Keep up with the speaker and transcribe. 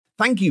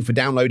Thank you for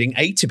downloading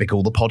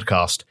Atypical, the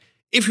podcast.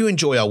 If you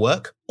enjoy our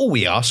work, all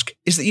we ask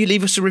is that you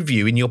leave us a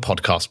review in your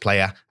podcast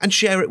player and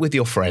share it with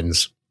your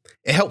friends.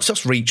 It helps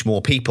us reach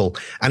more people,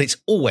 and it's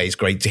always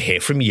great to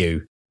hear from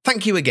you.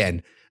 Thank you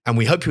again, and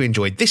we hope you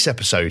enjoyed this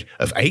episode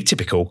of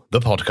Atypical, the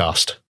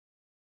podcast.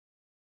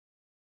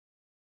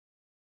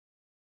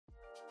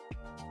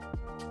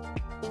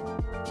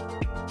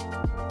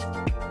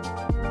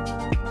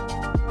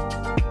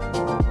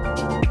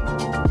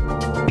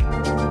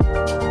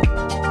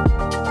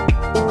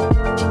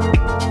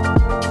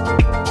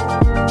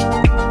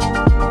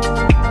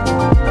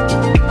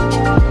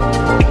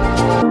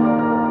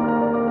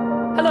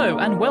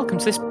 And welcome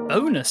to this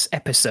bonus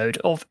episode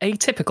of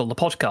Atypical,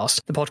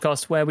 the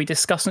podcast where we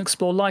discuss and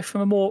explore life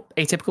from a more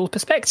atypical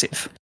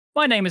perspective.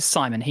 My name is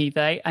Simon, he,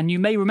 they, and you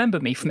may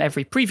remember me from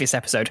every previous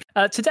episode.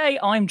 Today,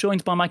 I'm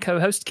joined by my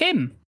co-host,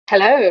 Kim.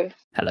 Hello.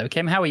 Hello,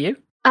 Kim. How are you?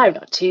 I'm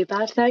not too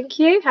bad, thank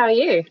you. How are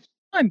you?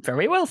 I'm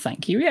very well,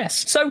 thank you,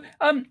 yes. So,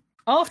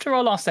 after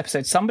our last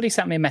episode, somebody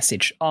sent me a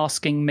message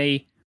asking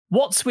me,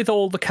 what's with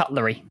all the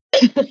cutlery?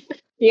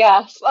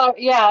 Yes.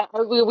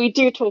 We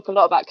do talk a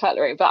lot about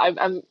cutlery, but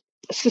I'm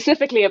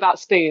specifically about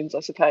spoons,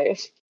 I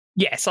suppose.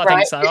 Yes, I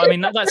think so. I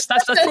mean, that's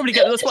probably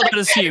good. That's what I'd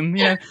assume.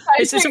 You know,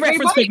 it's a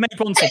reference we've made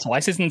once or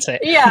twice, isn't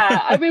it?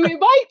 Yeah, I mean, we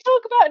might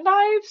talk about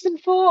knives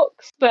and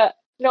forks, but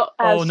not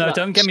as Oh no, much.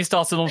 Don't get me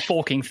started on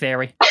forking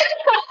theory.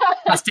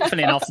 That's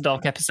definitely an After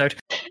Dark episode.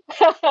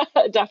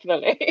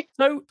 Definitely.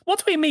 So, what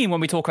do we mean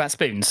when we talk about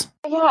spoons?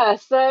 Yeah,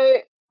 so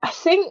I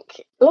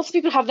think lots of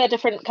people have their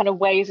different kind of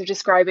ways of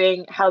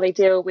describing how they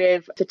deal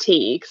with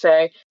fatigue.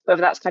 So whether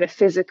that's kind of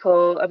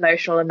physical,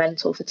 emotional, and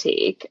mental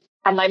fatigue.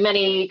 And like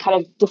many kind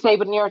of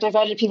disabled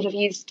neurodivergent people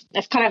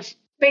have kind of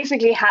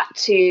basically had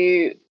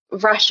to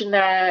ration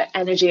their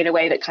energy in a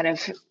way that kind of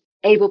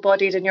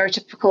able-bodied and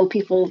neurotypical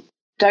people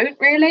don't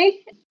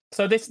really.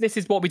 So this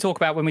is what we talk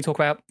about when we talk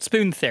about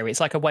spoon theory.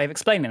 It's like a way of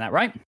explaining that,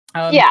 right?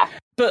 Yeah.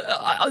 But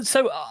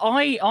so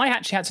I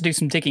actually had to do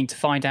some digging to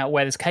find out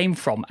where this came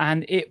from.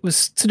 And it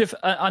was sort of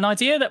an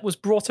idea that was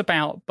brought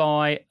about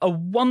by a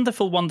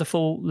wonderful,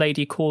 wonderful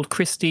lady called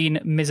Christine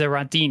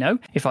Miseradino.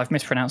 If I've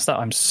mispronounced that,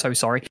 I'm so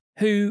sorry.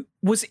 Who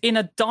was in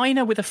a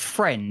diner with a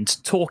friend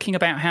talking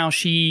about how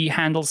she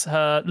handles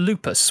her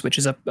lupus, which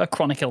is a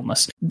chronic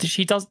illness.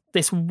 She does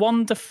this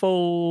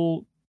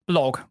wonderful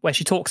blog where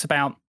she talks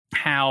about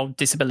how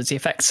disability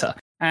affects her.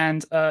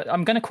 And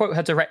I'm going to quote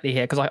her directly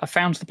here because I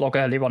found the blog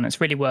earlier on. It's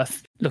really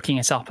worth looking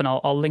it up, and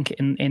I'll link it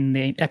in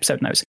the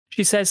episode notes.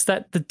 She says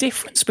that the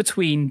difference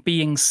between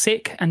being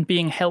sick and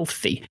being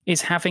healthy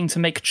is having to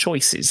make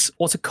choices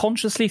or to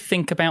consciously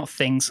think about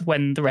things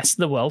when the rest of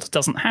the world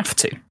doesn't have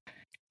to.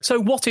 So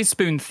what is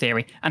spoon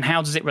theory, and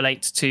how does it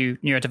relate to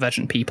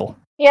neurodivergent people?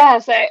 Yeah,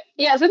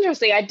 it's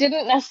interesting.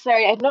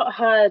 I'd not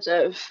heard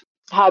of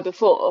her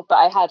before, but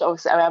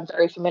I'm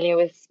very familiar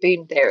with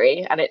spoon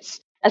theory, and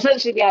it's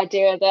essentially the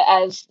idea that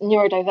as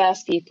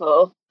neurodiverse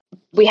people,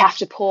 we have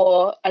to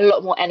pour a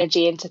lot more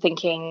energy into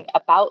thinking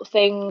about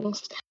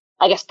things,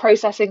 I guess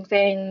processing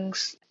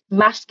things,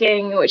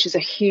 masking, which is a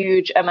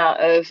huge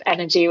amount of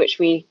energy, which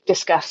we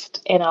discussed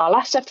in our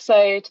last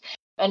episode,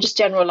 and just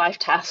general life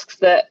tasks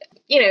that,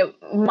 you know,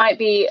 might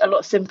be a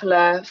lot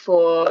simpler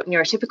for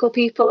neurotypical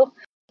people.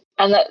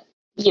 And that,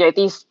 you know,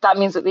 that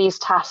means that these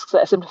tasks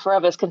that are simple for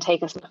others can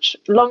take us much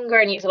longer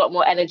and use a lot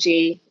more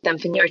energy than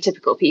for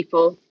neurotypical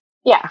people.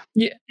 Yeah.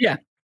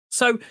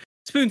 So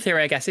spoon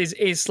theory, I guess,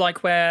 is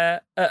like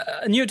where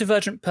a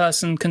neurodivergent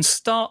person can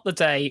start the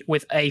day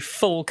with a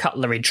full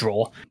cutlery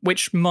drawer,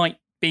 which might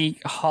be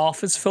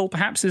half as full,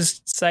 perhaps,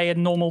 as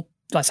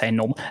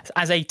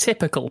as a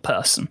typical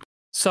person.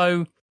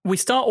 So we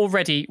start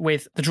already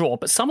with the drawer,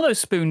 but some of those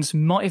spoons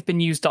might have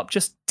been used up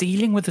just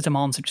dealing with the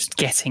demands of just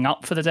getting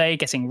up for the day,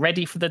 getting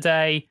ready for the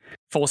day,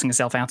 forcing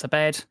yourself out of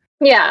bed.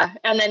 Yeah,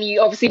 and then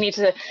you obviously need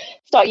to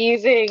start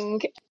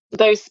using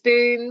those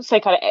spoons,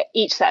 so kind of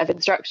each set of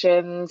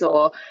instructions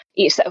or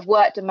each set of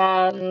work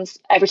demands,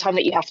 every time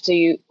that you have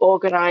to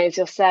organise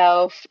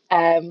yourself,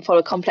 follow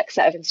a complex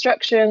set of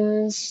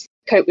instructions,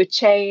 cope with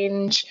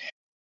change,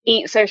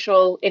 eat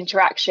social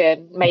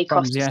interaction may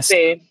cost a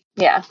spoon.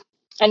 Yeah.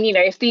 And, you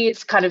know, if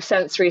these kind of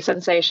sensory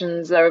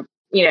sensations are,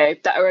 you know,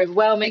 that are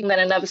overwhelming, then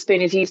another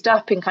spoon is used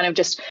up in kind of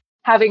just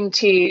having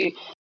to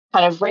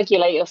kind of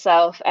regulate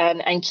yourself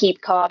and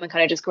keep calm and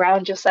kind of just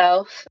ground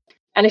yourself.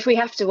 And if we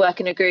have to work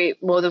in a group,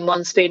 more than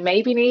one spoon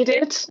may be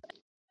needed.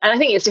 And I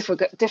think it's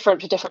different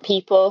for different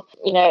people,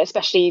 you know,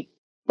 especially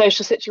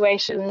social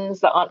situations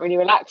that aren't really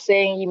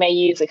relaxing. You may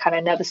use a kind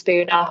of another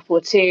spoon up or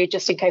two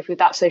just in coping with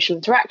that social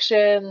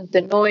interaction,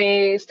 the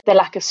noise, the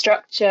lack of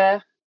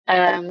structure,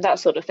 that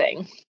sort of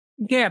thing.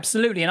 Yeah,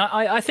 absolutely. And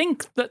I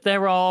think that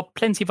there are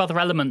plenty of other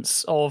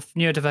elements of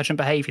neurodivergent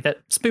behaviour that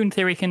spoon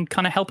theory can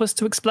kind of help us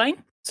to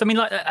explain. So, I mean,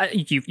 like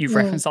you've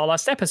referenced our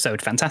last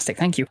episode. Fantastic.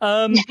 Thank you.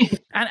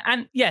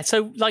 And yeah,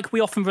 so like we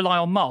often rely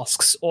on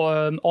masks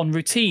or on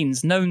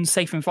routines, known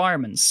safe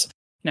environments.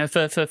 You know,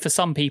 for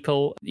some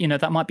people, you know,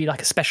 that might be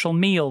like a special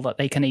meal that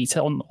they can eat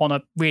on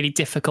a really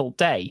difficult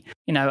day.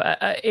 You know,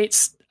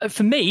 it's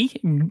for me,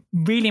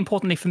 really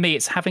importantly for me,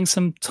 it's having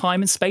some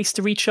time and space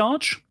to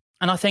recharge.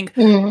 And I think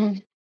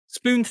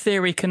spoon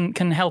theory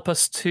can help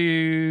us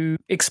to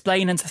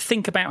explain and to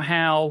think about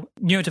how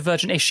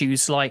neurodivergent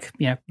issues like,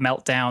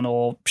 meltdown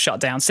or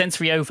shutdown,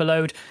 sensory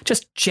overload,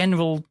 just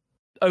general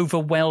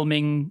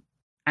overwhelming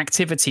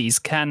activities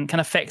can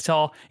affect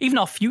even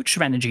our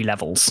future energy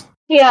levels.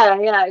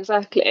 Yeah,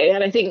 exactly.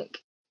 And I think,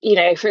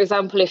 for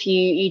example, if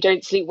you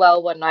don't sleep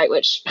well one night,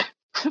 which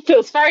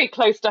feels very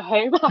close to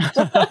home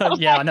after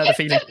yeah, I know the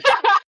feeling.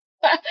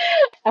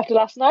 after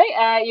last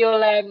night,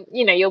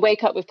 you'll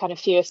wake up with kind of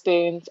fewer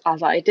spoons,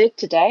 as I did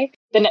today.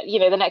 The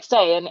next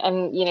day,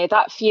 and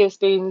that fewer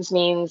spoons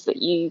means that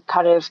you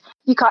can't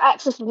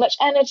access as much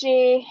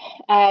energy.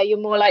 You're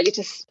more likely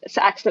to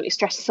accidentally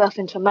stress yourself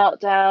into a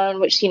meltdown,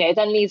 which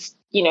then leads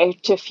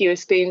to fewer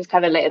spoons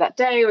kind of later that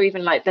day, or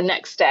even like the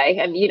next day.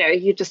 And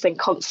you're just then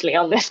constantly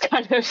on this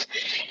kind of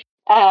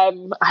I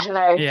don't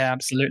know. Yeah,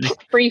 absolutely.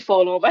 Free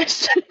fall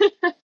almost.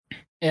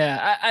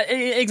 Yeah,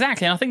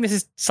 exactly. And I think this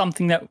is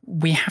something that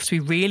we have to be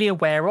really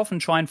aware of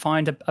and try and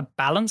find a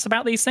balance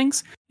about these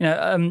things.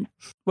 When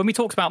we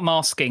talked about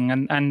masking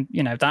and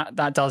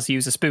that does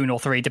use a spoon or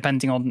three,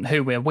 depending on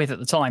who we're with at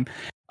the time.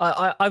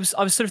 I was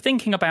sort of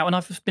thinking about, and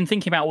I've been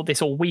thinking about all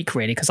this all week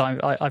really, because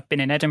I've been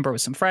in Edinburgh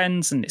with some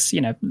friends, and it's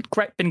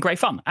been great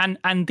fun.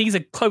 And these are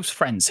close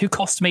friends who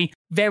cost me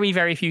very,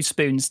 very few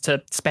spoons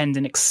to spend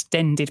an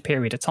extended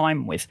period of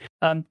time with,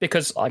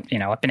 because I've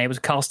been able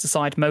to cast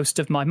aside most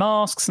of my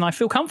masks and I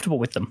feel comfortable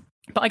with them.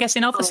 But I guess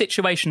in other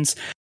situations,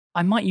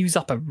 I might use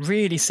up a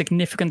really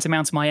significant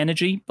amount of my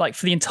energy, like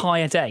for the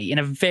entire day, in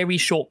a very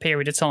short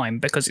period of time,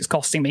 because it's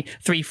costing me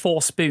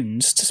 3-4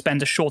 spoons to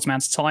spend a short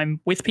amount of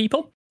time with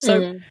people.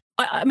 So,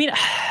 I mean,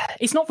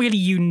 it's not really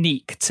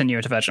unique to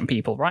neurodivergent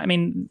people, right? I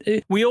mean,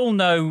 we all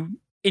know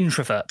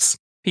introverts,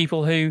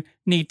 people who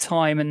need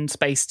time and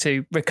space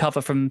to recover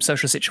from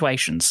social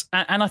situations.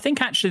 And I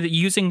think actually that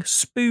using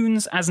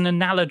spoons as an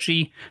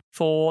analogy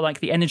for like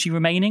the energy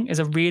remaining is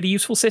a really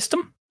useful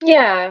system.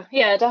 Yeah,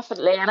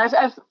 definitely. And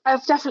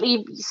I've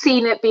definitely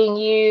seen it being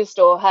used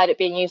or heard it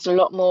being used a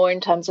lot more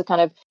in terms of kind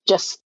of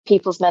just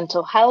people's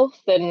mental health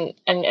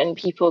and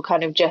people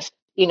kind of just,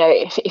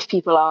 if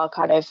people are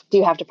kind of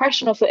do have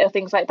depression or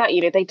things like that,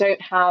 they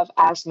don't have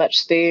as much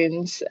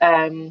spoons,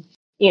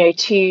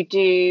 to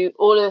do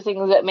all of the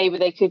things that maybe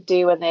they could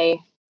do when they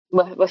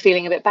were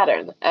feeling a bit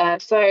better.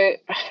 So it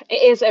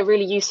is a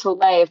really useful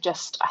way of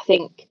just, I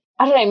think,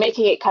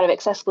 making it kind of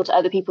accessible to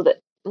other people that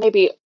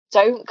maybe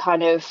don't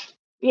kind of,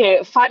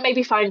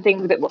 find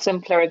things a bit more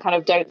simpler and kind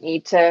of don't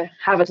need to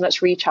have as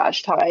much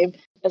recharge time,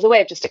 as a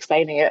way of just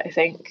explaining it, I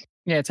think.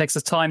 Yeah, it takes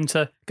us time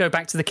to go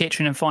back to the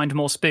kitchen and find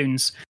more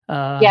spoons.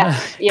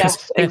 Yes,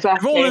 exactly.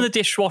 They're all in the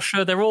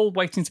dishwasher. They're all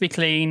waiting to be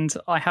cleaned.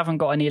 I haven't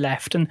got any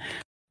left. And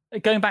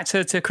going back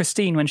to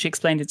Christine, when she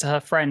explained it to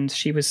her friend,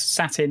 she was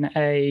sat in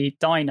a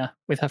diner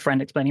with her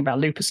friend explaining about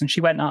lupus, and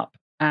she went up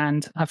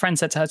and her friend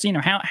said to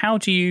her, how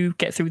do you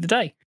get through the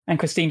day? And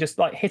Christine just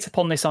like hit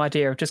upon this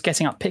idea of just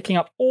getting up, picking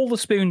up all the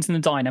spoons in the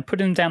diner,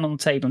 putting them down on the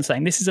table and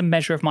saying, this is a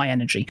measure of my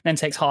energy. Then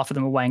takes half of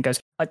them away and goes,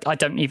 I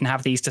don't even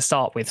have these to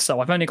start with. So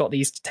I've only got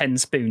these 10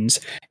 spoons.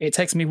 It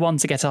takes me 1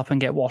 to get up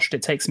and get washed.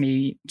 It takes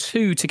me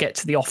 2 to get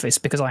to the office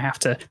because I have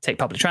to take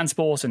public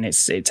transport and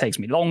it takes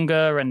me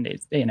longer and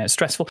it's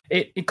stressful.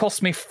 It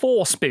costs me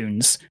 4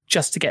 spoons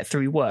just to get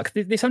through work.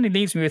 This only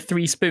leaves me with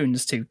 3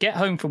 spoons to get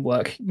home from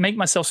work, make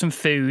myself some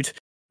food,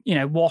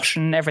 wash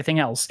and everything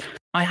else.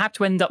 I have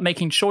to end up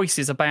making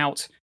choices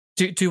about,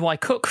 do I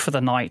cook for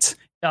the night?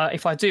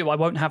 If I do, I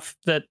won't have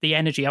the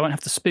energy, I won't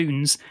have the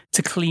spoons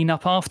to clean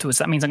up afterwards.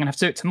 That means I'm going to have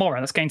to do it tomorrow.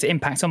 That's going to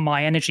impact on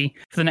my energy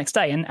for the next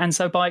day. And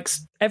so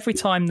every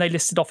time they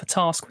listed off a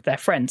task with their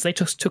friends, they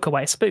just took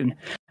away a spoon.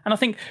 And I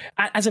think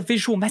as a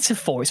visual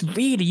metaphor, it's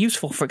really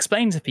useful for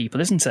explaining to people,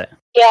 isn't it?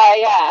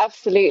 Yeah,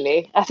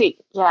 absolutely. I think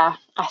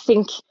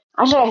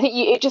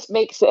it just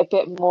makes it a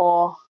bit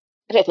more.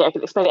 I don't think I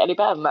can explain it any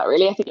better than that,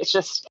 really. I think it's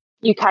just,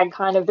 you can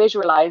kind of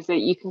visualize it.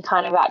 You can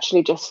kind of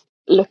actually just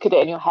look at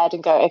it in your head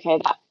and go, okay,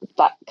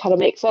 that kind of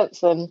makes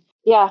sense. And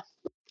yeah,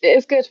 it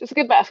is good. It's a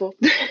good metaphor.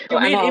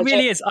 It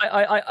really is.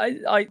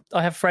 I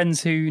have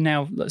friends who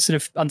now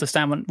sort of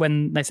understand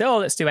when they say, oh,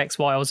 let's do X,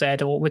 Y, or Z,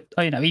 or with,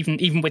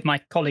 even with my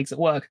colleagues at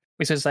work,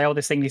 we sort of say, oh,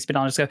 this thing needs to be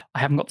done. I just go, I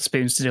haven't got the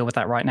spoons to deal with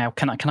that right now.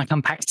 Can I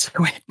come back to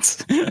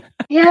it?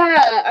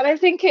 Yeah, and I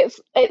think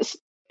it's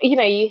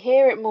you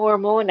hear it more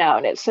and more now,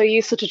 and it's so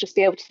useful to just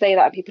be able to say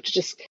that and people to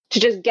just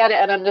get it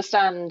and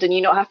understand, and you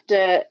not have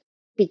to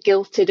be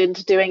guilted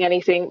into doing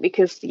anything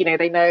because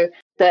they know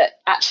that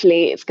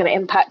actually it's going to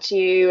impact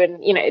you, and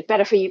it's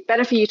better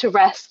for you to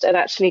rest and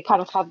actually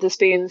kind of have the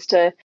spoons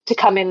to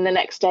come in the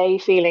next day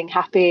feeling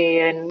happy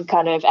and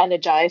kind of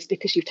energized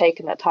because you've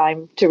taken that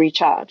time to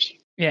recharge.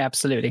 Yeah,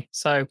 absolutely.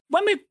 So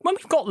when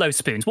we've got low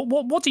spoons,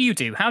 what do you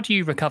do? How do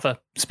you recover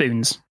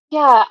spoons?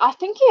 Yeah, I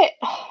think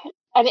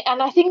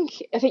And I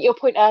think your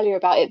point earlier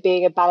about it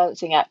being a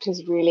balancing act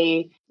is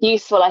really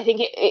useful. I think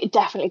it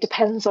definitely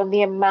depends on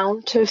the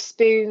amount of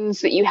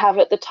spoons that you have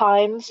at the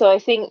time. So I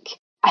think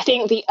I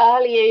think the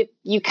earlier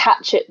you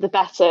catch it, the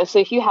better. So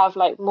if you have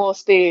like more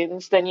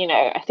spoons, then,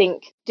 I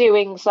think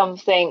doing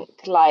something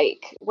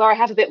like where I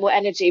have a bit more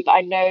energy, but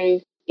I know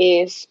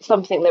is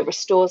something that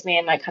restores me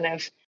and like kind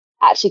of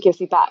actually gives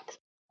me back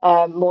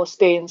more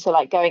spoons. So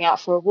like going out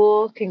for a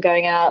walk and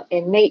going out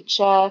in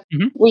nature,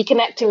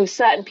 reconnecting with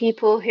certain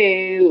people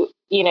who,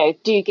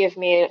 do give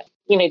me,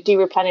 do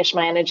replenish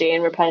my energy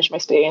and replenish my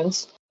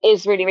spoons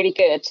is really, really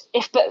good.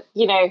 If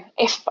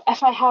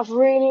I have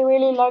really,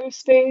 really low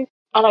spoons,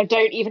 and I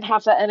don't even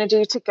have that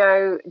energy to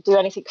go do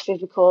anything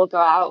physical, go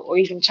out or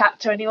even chat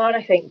to anyone,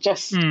 I think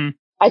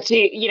I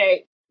do,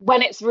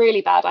 when it's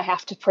really bad, I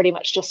have to pretty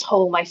much just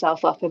hole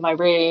myself up in my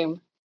room,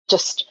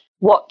 just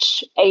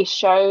watch a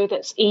show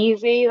that's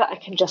easy that I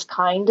can just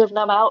kind of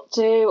numb out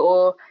to,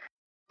 or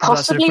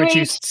possibly sort of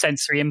reduced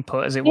sensory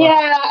input, as it were.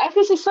 Yeah, I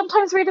think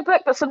sometimes read a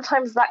book, but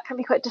sometimes that can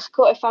be quite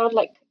difficult. I found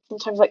like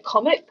sometimes like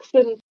comics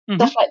and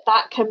stuff like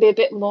that can be a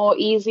bit more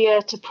easier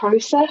to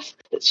process.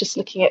 It's just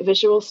looking at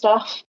visual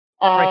stuff.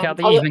 Break out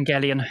the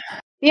Evangelion.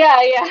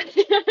 Yeah.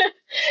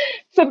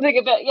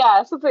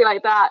 something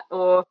like that,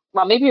 or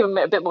maybe even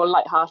a bit more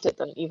lighthearted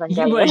than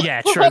Evangelion. Well,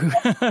 yeah, true.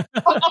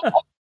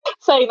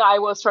 Saying that, I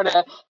was trying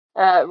to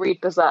read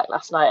Berserk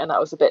last night, and that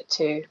was a bit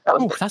too.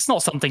 That's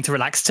not something to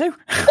relax to.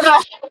 No,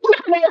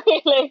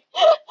 really.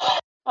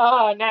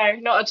 Oh no,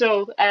 not at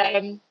all.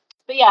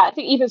 But yeah, I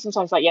think even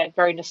sometimes like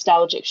very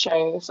nostalgic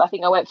shows. I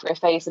think I went through a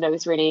phase and I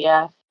was really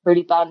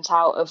really burnt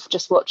out of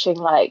just watching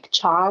like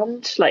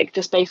Charmed, like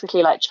just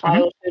basically like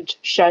childhood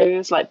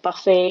shows like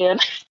Buffy and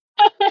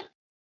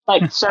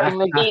like showing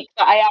the geek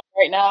that I am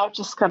right now.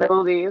 Just kind of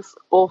all these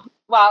awful.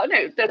 Well, no,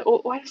 I was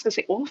going to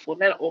say awful.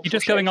 They're not awful. You're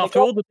just going after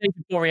all the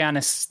David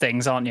Boreanaz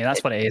things, aren't you?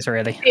 That's what it is,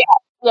 really.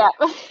 Yeah.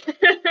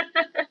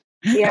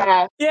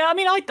 Yeah. Yeah, I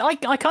mean, I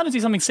kind of do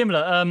something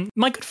similar.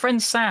 My good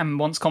friend Sam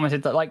once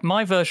commented that like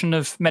my version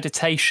of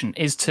meditation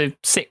is to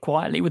sit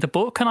quietly with a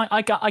book, and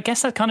I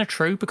guess that's kind of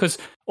true, because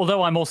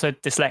although I'm also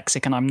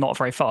dyslexic and I'm not a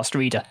very fast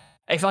reader,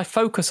 if I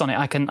focus on it,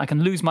 I can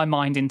lose my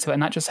mind into it,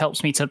 and that just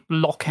helps me to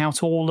block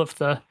out all of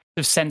the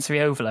sensory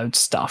overload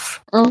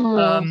stuff.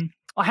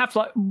 I have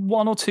like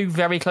one or two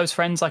very close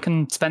friends I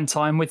can spend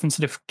time with and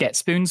sort of get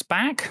spoons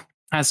back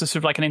as a sort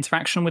of like an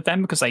interaction with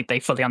them, because they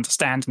fully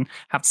understand and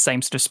have the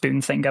same sort of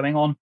spoon thing going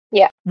on.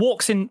 Yeah.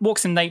 Walks in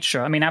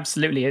nature. I mean,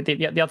 absolutely.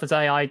 The other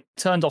day I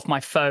turned off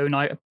my phone.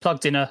 I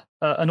plugged in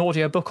an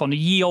audio book on a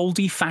ye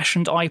olde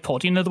fashioned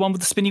iPod, the one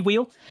with the spinny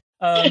wheel.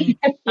 And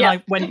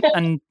I went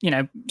and,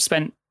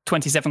 spent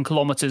 27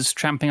 kilometers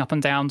tramping up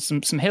and down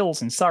some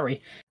hills in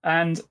Surrey.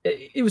 And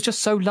it was just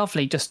so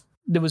lovely. Just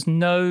there was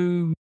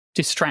no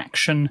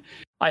distraction.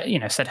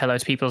 I said hello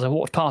to people as I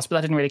walked past, but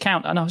that didn't really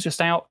count. And I was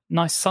just out,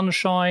 nice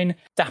sunshine,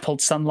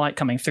 dappled sunlight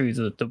coming through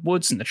the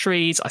woods and the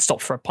trees. I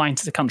stopped for a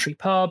pint at a country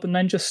pub and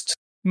then just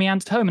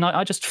meandered home. And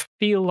I just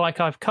feel like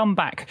I've come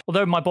back.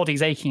 Although my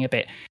body's aching a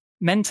bit,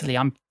 mentally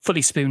I'm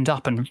fully spooned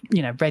up and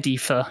ready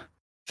for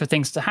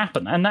things to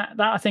happen. And that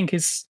I think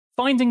is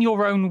finding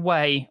your own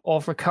way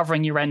of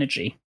recovering your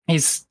energy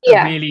is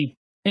a really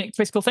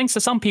critical thing.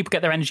 So some people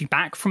get their energy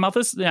back from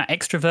others,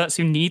 extroverts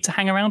who need to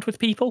hang around with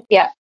people.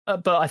 Yeah.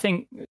 But I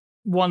think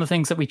one of the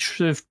things that we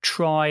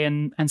try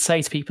and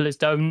say to people is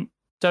don't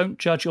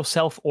judge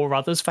yourself or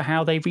others for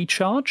how they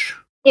recharge.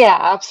 Yeah,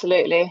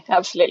 absolutely.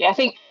 I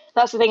think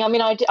that's the thing. I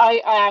mean,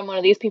 I am one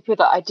of these people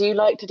that I do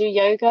like to do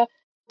yoga,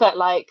 but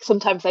like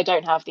sometimes I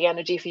don't have the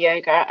energy for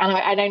yoga,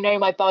 and I know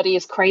my body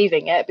is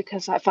craving it,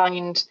 because I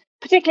find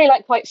particularly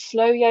like quite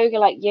slow yoga,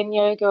 like yin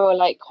yoga, or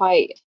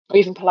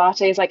even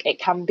Pilates, like it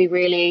can be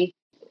really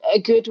a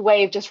good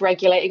way of just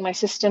regulating my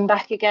system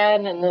back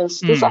again. And I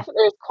think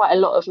there's quite a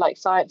lot of like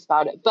science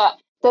about it, but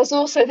there's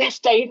also this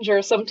danger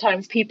of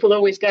sometimes people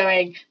always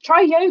going,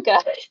 try yoga,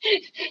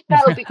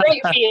 that would be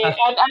great for you.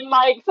 And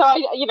like, so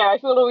I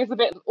feel always a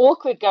bit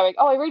awkward going,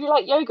 oh, I really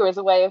like yoga as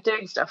a way of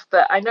doing stuff,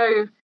 but I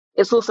know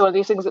it's also one of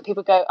these things that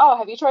people go, oh,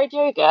 have you tried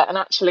yoga? And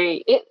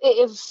actually it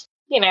is,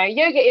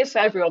 yoga is for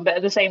everyone, but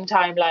at the same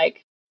time,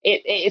 like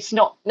it's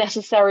not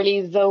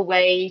necessarily the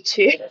way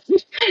to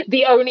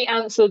the only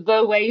answer,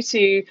 the way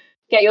to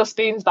get your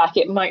spoons back.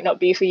 It might not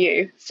be for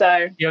you.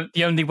 So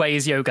the only way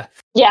is yoga.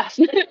 Yes.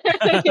 So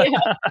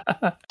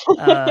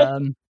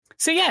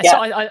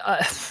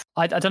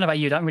I don't know about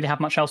you. Don't really have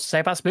much else to say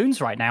about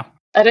spoons right now.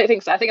 I don't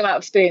think so. I think I'm out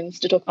of spoons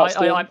to talk about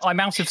spoons. I'm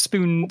out of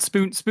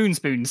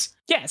spoons.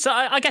 Yeah, so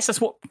I guess that's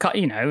what,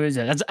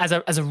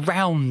 as a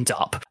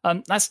roundup.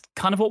 That's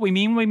kind of what we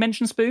mean when we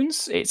mention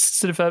spoons. It's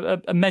sort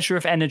of a measure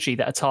of energy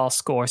that a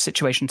task or a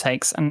situation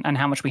takes, and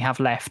how much we have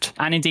left.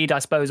 And indeed, I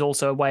suppose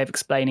also a way of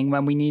explaining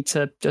when we need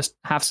to just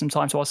have some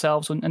time to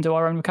ourselves and do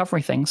our own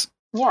recovery things.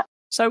 Yeah.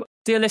 So,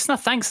 dear listener,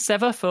 thanks as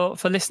ever for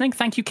listening.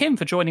 Thank you, Kim,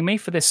 for joining me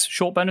for this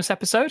short bonus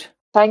episode.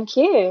 Thank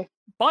you.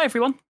 Bye,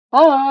 everyone.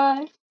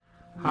 Bye.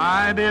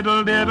 Hi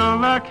diddle diddle,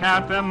 the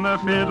cat and the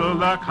fiddle,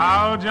 the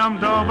cow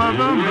jumped over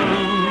the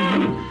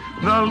moon.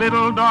 The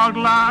little dog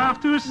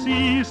laughed to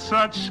see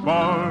such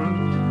sport,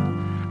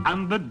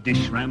 and the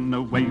dish ran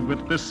away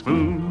with the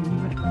spoon.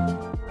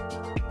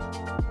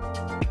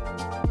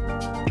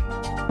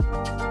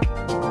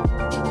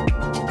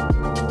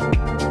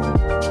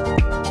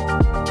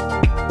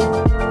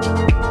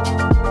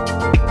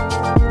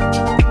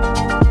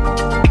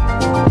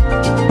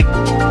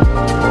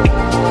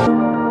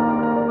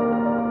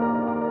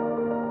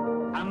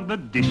 the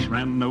dish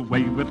ran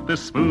away with the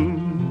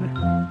spoon.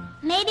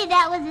 Maybe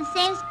that was the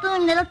same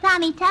spoon little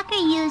Tommy Tucker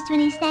used when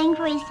he sang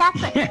for his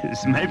supper.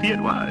 Yes, maybe it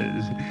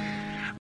was.